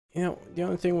you know, the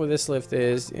only thing with this lift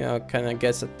is, you know, kind of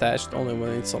gets attached only when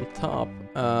it's on top,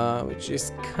 which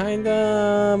is kind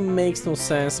of makes no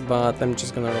sense, but I'm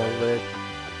just gonna roll with it.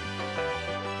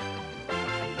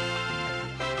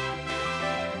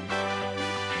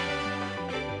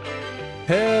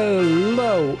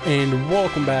 Hello and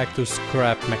welcome back to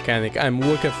Scrap Mechanic. I'm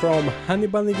Luca from Honey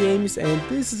Bunny Games, and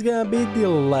this is gonna be the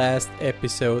last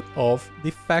episode of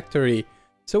the factory.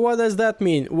 So what does that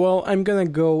mean? Well, I'm gonna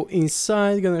go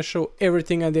inside, gonna show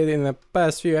everything I did in the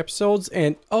past few episodes,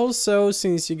 and also,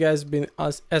 since you guys been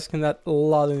asking that a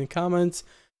lot in the comments,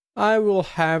 I will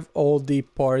have all the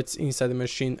parts inside the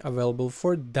machine available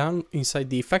for inside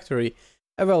the factory.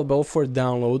 Available for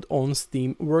download on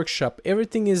Steam Workshop.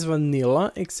 Everything is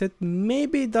vanilla, except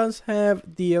maybe it does have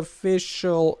the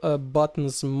official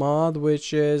buttons mod,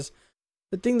 which is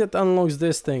the thing that unlocks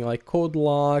this thing, like code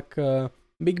lock,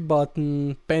 big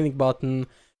button, panic button,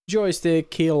 joystick,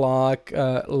 key lock,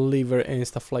 lever, and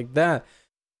stuff like that.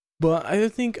 But I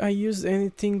don't think I used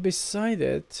anything beside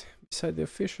it, beside the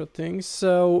official thing.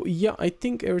 So yeah, I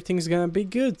think everything's gonna be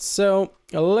good. So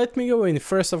let me go in.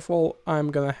 First of all,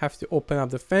 I'm gonna have to open up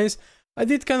the fence. I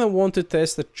did kind of want to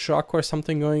test a truck or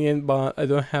something going in, but I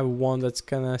don't have one that's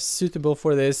kind of suitable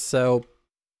for this, so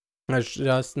that's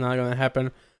just not gonna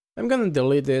happen. I'm gonna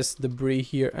delete this debris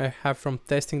here I have from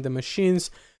testing the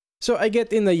machines. So I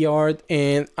get in the yard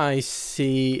and I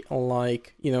see,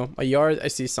 like, you know, a yard. I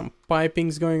see some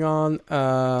pipings going on.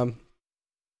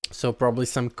 So probably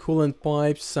some coolant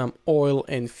pipes, some oil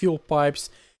and fuel pipes,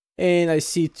 and I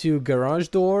see two garage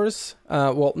doors.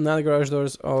 Well, not garage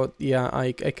doors. Oh yeah,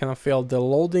 I kind of failed the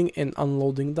loading and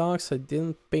unloading docks. I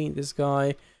didn't paint this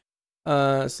guy.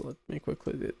 So let me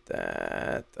quickly do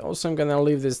that. Also, I'm gonna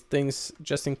leave these things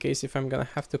just in case if I'm gonna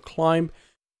have to climb.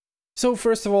 So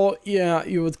first of all, yeah,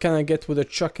 you would kind of get with a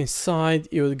truck inside.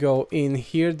 You would go in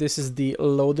here. This is the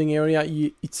loading area.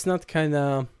 It's not kind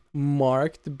of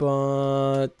marked,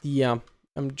 but yeah,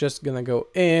 I'm just gonna go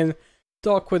in,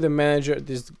 talk with the manager.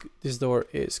 This door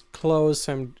is closed,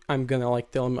 so I'm gonna like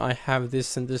tell him I have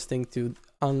this and this thing to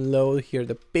unload. Here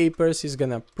the papers. He's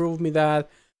gonna prove me that,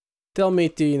 tell me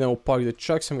to, you know, park the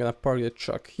truck. So I'm gonna park the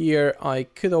truck here. I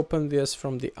could open this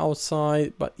from the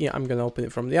outside, but yeah, I'm gonna open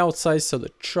it from the outside. So the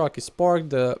truck is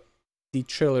parked, the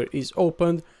trailer is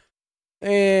opened.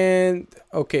 And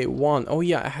okay, one. Oh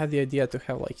yeah, I had the idea to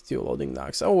have like two loading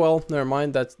docks. Oh well, never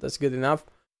mind, that's good enough.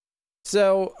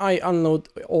 So I unload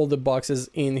all the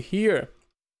boxes in here,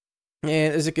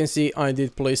 and as you can see, I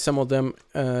did place some of them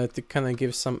to kind of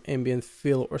give some ambient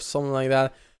feel or something like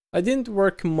that. I didn't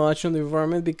work much on the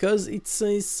environment because it's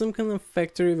some kind of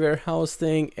factory warehouse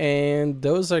thing, and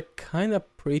those are kind of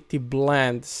pretty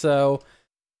bland, so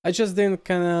I just didn't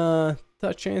kind of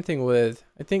touch anything with it.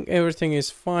 I think everything is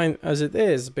fine as it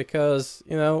is, because,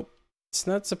 you know, it's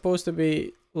not supposed to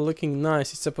be looking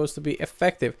nice, it's supposed to be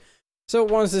effective. So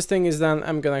once this thing is done,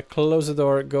 I'm gonna close the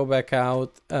door, go back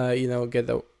out, you know, get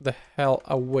the hell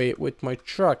away with my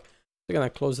truck. I'm gonna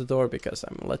close the door because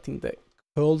I'm letting the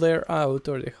cold air out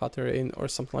or the hot air in or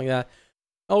something like that.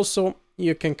 Also,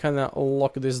 you can kind of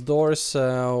lock this door,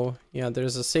 so yeah,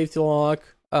 there's a safety lock.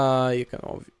 You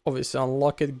can obviously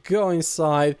unlock it, go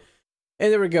inside,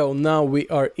 and there we go. Now we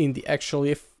are in the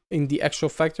actual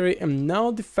factory, and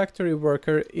now the factory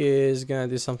worker is gonna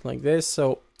do something like this.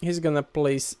 So he's gonna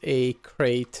place a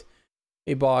crate,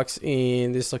 a box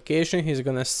in this location. He's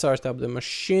gonna start up the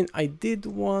machine. I did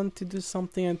want to do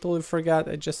something, I totally forgot.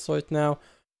 I just saw it now.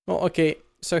 Oh, okay.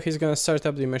 So he's gonna start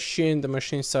up the machine. The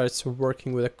machine starts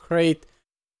working with a crate.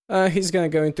 He's gonna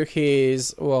go into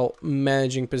his, well,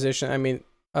 managing position. I mean,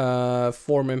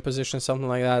 foreman position, something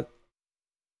like that.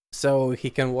 So he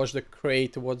can watch the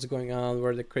crate, what's going on,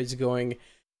 where the crate's going,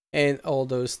 and all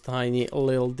those tiny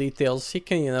little details. He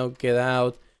can, you know, get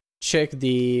out, check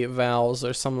the valves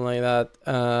or something like that,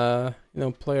 you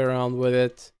know, play around with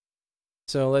it.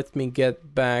 So let me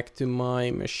get back to my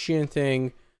machine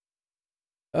thing.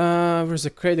 Where's the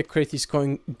crate? The crate is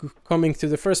coming to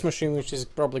the first machine, which is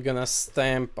probably gonna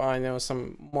stamp, I know,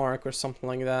 some mark or something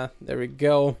like that. There we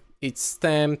go. It's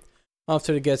stamped.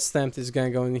 After it gets stamped, it's gonna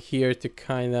go in here to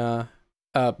kind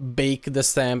of bake the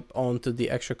stamp onto the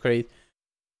actual crate.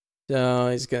 So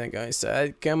it's gonna go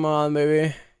inside. Come on,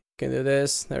 baby. Can do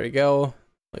this. There we go.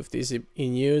 Lift is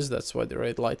in use. That's why the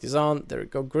red light is on. There we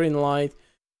go. Green light.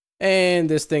 And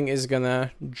this thing is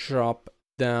gonna drop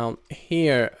down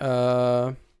here.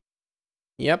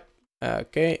 Yep.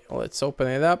 Okay. Let's open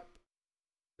it up.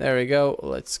 There we go.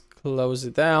 Let's close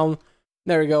it down.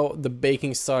 There we go. The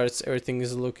baking starts. Everything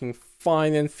is looking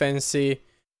fine and fancy.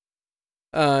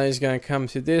 It's gonna come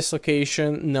to this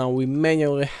location. Now we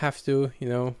manually have to, you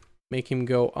know, make him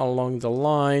go along the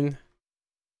line.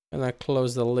 Gonna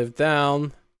close the lift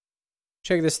down,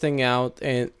 check this thing out,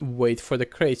 and wait for the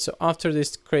crate. So after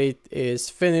this crate is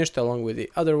finished along with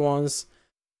the other ones,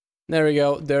 there we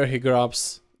go, there he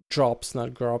drops,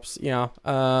 not drops, yeah,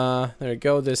 there we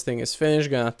go, this thing is finished.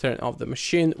 Gonna turn off the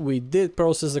machine. We did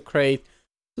process the crate,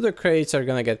 so the crates are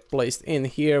gonna get placed in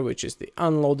here, which is the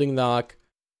unloading dock.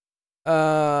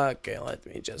 Okay, let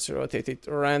me just rotate it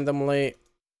randomly,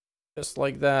 just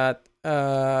like that.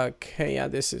 Okay, yeah,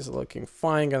 this is looking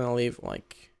fine. Gonna leave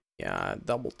like, yeah,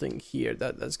 double thing here.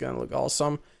 That's gonna look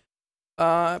awesome.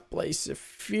 Place a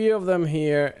few of them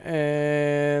here,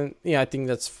 and yeah, I think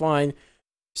that's fine.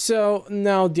 So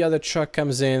now the other truck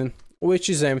comes in, which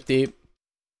is empty.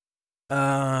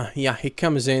 Yeah, he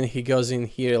comes in, he goes in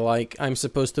here like I'm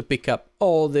supposed to pick up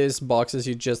all these boxes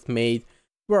you just made.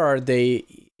 Where are they?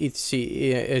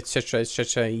 Etc,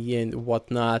 etc, and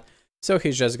whatnot. So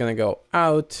he's just gonna go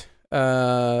out,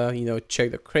 you know,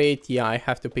 check the crate. Yeah, I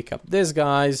have to pick up these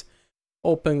guys,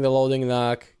 open the loading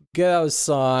dock, get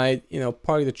outside, you know,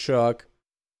 park the truck,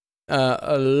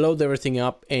 load everything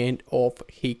up, and off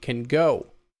he can go.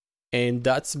 And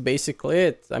that's basically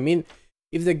it. I mean,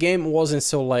 if the game wasn't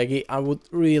so laggy, I would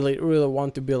really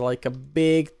want to build like a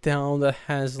big town that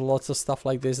has lots of stuff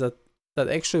like this that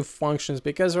actually functions,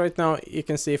 because right now you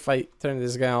can see if I turn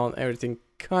this guy on, everything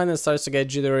kind of starts to get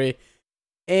jittery,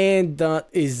 and that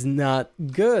is not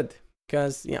good.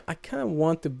 Because yeah, I kind of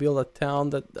want to build a town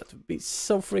that would be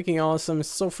so freaking awesome,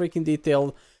 so freaking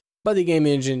detailed, but the game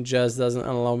engine just doesn't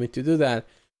allow me to do that.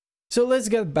 So let's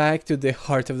get back to the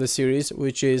heart of the series,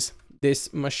 which is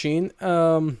this machine.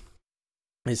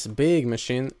 It's a big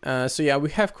machine. So yeah,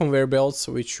 we have conveyor belts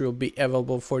which will be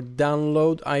available for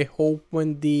download, I hope,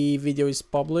 when the video is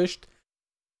published,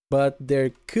 but there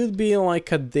could be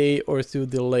like a day or two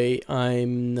delay.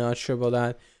 I'm not sure about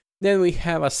that. Then we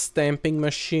have a stamping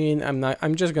machine.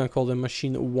 I'm just gonna call them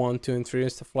machine 1, 2, and 3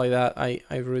 and stuff like that. I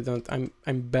really don't,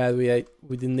 I'm bad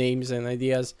with the names and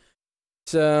ideas.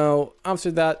 So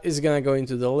after that is gonna go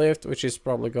into the lift, which is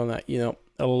probably gonna, you know,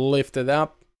 lift it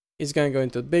up. It's gonna go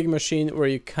into a big machine where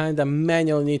you kind of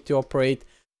manually need to operate.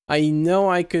 I know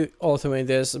I could automate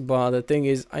this, but the thing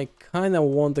is, I kind of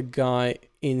want the guy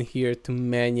in here to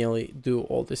manually do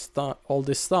all this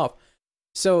stuff.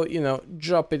 So, you know,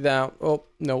 drop it down. Oh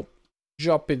no,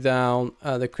 drop it down.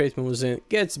 The crate moves in,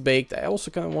 gets baked. I also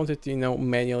kind of wanted to, you know,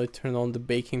 manually turn on the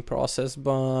baking process,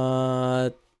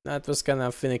 but that was kind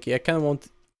of finicky. I kind of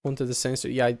wanted the sensor.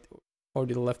 Yeah, I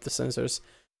already left the sensors.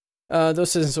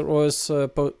 Those sensors was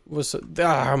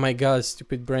oh my god,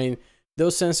 stupid brain.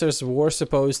 Those sensors were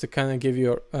supposed to kind of give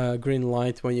you a green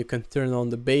light when you can turn on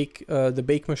the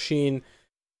bake machine,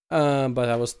 but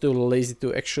I was too lazy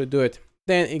to actually do it.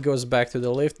 Then it goes back to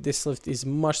the lift. This lift is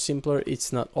much simpler.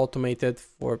 It's not automated.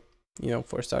 For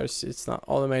starters, it's not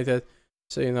automated.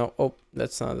 So, you know, oh,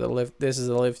 that's not the lift. This is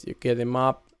the lift. You get him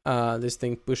up. This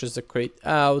thing pushes the crate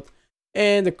out,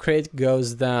 and the crate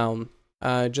goes down.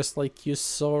 Just like you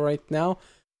saw right now.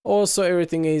 Also,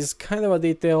 everything is kind of a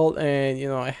detailed, and you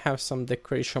know, I have some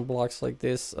decoration blocks like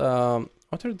this.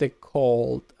 What are they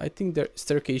called? I think they're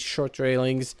staircase short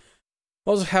railings.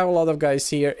 Also have a lot of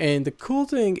guys here, and the cool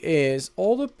thing is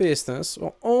all the pistons,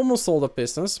 well, almost all the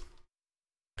pistons,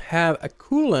 have a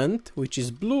coolant, which is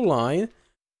blue line,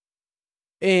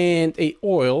 and a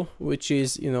oil, which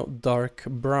is, you know, dark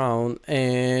brown.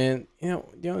 And you know,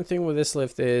 the only thing with this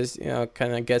lift is, you know,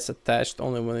 kind of gets attached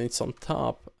only when it's on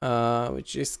top,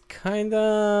 which is kind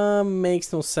of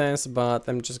makes no sense, but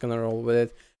I'm just gonna roll with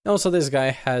it. And also this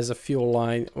guy has a fuel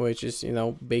line, which is, you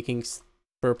know, baking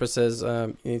purposes,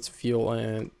 it's fuel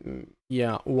and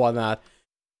yeah, whatnot.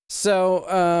 So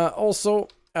also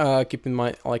keep in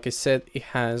mind, like I said, it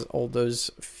has all those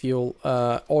fuel,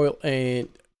 oil and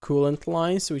coolant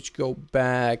lines which go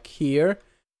back here.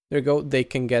 There you go. They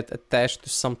can get attached to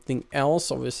something else.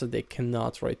 Obviously they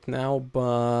cannot right now,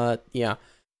 but yeah.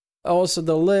 Also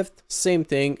the lift, same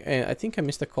thing. And I think I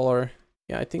missed the color.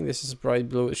 Yeah, I think this is bright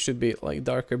blue. It should be like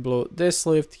darker blue. This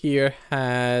lift here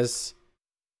has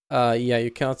yeah,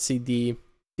 you cannot see the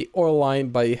oil line,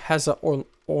 but it has a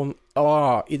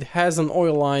it has an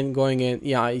oil line going in.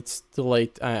 Yeah, it's too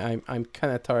late. I'm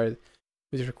kind of tired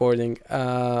with recording.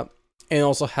 And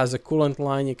also has a coolant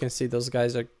line. You can see those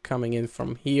guys are coming in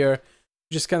from here.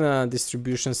 Just kind of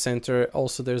distribution center.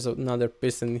 Also, there's another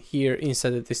piston here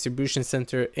inside the distribution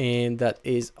center, and that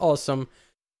is awesome.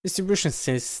 Distribution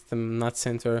system, not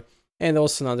center. And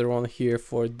also another one here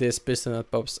for this piston that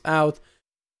pops out.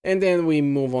 And then we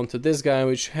move on to this guy,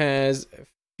 which has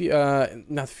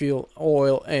not fuel,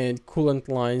 oil, and coolant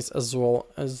lines, as well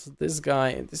as this guy.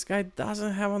 And this guy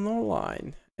doesn't have an oil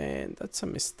line. and that's a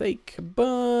mistake,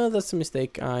 but that's a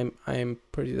mistake I'm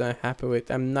pretty damn happy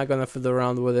with. I'm not gonna fiddle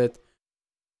around with it.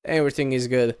 Everything is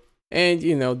good. And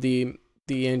you know, the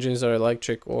engines are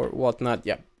electric or whatnot.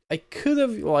 Yeah, I could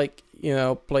have, like, you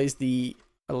know, placed the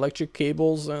electric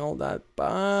cables and all that,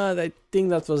 but I think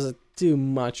that was too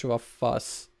much of a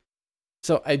fuss,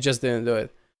 so I just didn't do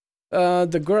it.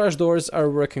 The garage doors are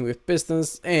working with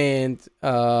pistons and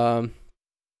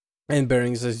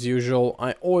bearings as usual.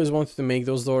 I always wanted to make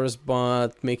those doors,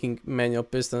 but making manual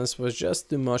pistons was just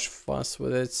too much fuss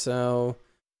with it. So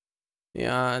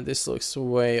yeah, this looks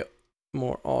way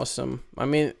more awesome. I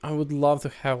mean, I would love to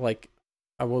have, like,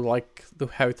 I would like to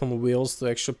have it on wheels to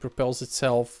actually propels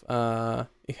itself.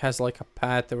 It has like a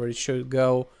path where it should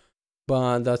go,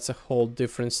 but that's a whole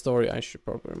different story. I should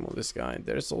probably remove this guy.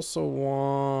 There's also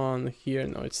one here.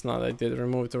 No, it's not. I did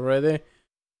remove it already.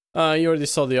 You already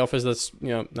saw the office. That's, you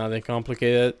know, nothing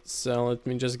complicated. So let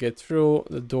me just get through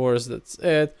the doors. That's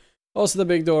it. Also, the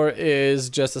big door is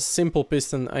just a simple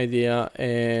piston idea,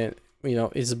 and you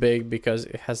know, it's big because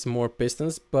it has more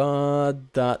pistons,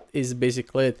 but that is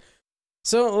basically it.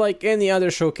 So, like any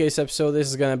other showcase episode, this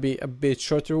is gonna be a bit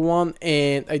shorter one,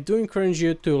 and I do encourage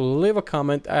you to leave a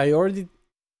comment. I already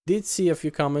did see a few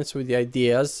comments with the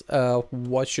ideas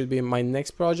what should be my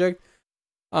next project.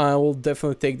 I will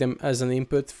definitely take them as an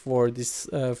input for this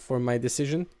for my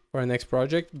decision for our next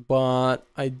project, but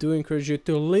I do encourage you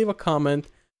to leave a comment.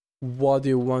 What do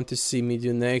you want to see me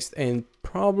do next? And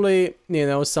probably, you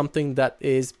know, something that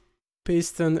is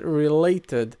piston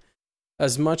related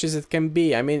as much as it can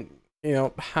be. I mean, you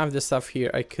know, half the stuff here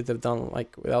I could have done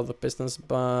like without the pistons,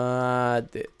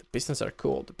 but the pistons are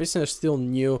cool. The pistons are still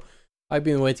new. I've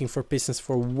been waiting for pistons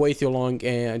for way too long,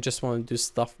 and I just want to do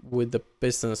stuff with the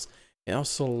pistons. And I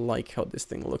also like how this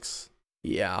thing looks.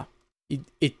 Yeah,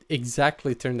 it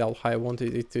exactly turned out how I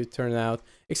wanted it to turn out,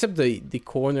 except the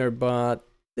corner, but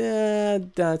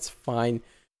that's fine.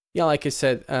 Yeah, like I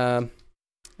said,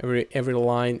 every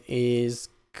line is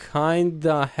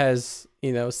kinda has,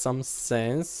 you know, some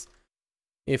sense,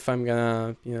 if I'm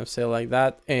gonna, you know, say it like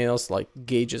that, and also like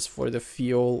gauges for the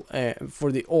fuel,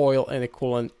 for the oil and the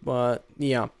coolant. But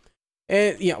yeah,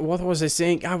 and yeah, what was I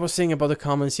saying? I was saying about the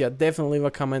comments. Yeah, definitely leave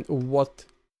a comment. What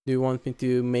do you want me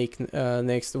to make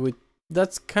next? With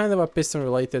that's kind of a piston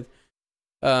related.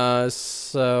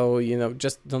 So you know,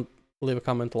 just don't leave a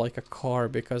comment like a car,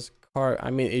 because car,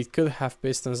 I mean, it could have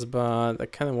pistons, but I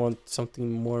kind of want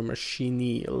something more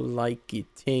machiney likey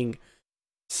thing.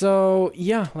 So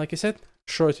yeah, like I said,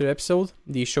 shorter episode.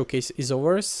 The showcase is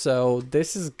over, so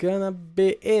this is gonna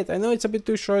be it. I know it's a bit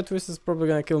too short. This is probably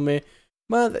gonna kill me,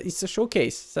 but it's a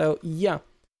showcase. So yeah.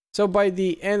 So by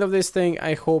the end of this thing,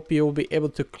 I hope you'll be able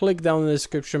to click down in the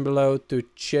description below to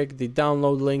check the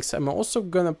download links. I'm also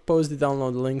gonna post the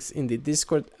download links in the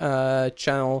Discord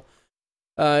channel.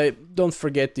 Don't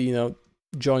forget to, you know,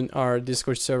 join our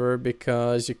Discord server,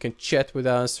 because you can chat with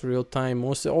us real time.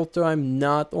 Although I'm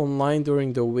not online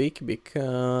during the week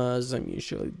because I'm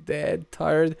usually dead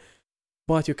tired,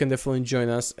 but you can definitely join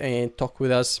us and talk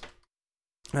with us.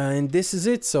 And this is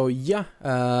it. So yeah,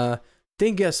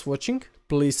 thank you guys for watching.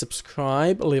 Please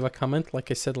subscribe, leave a comment, like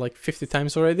I said like 50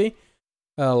 times already.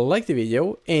 Like the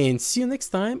video, and see you next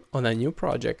time on a new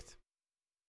project.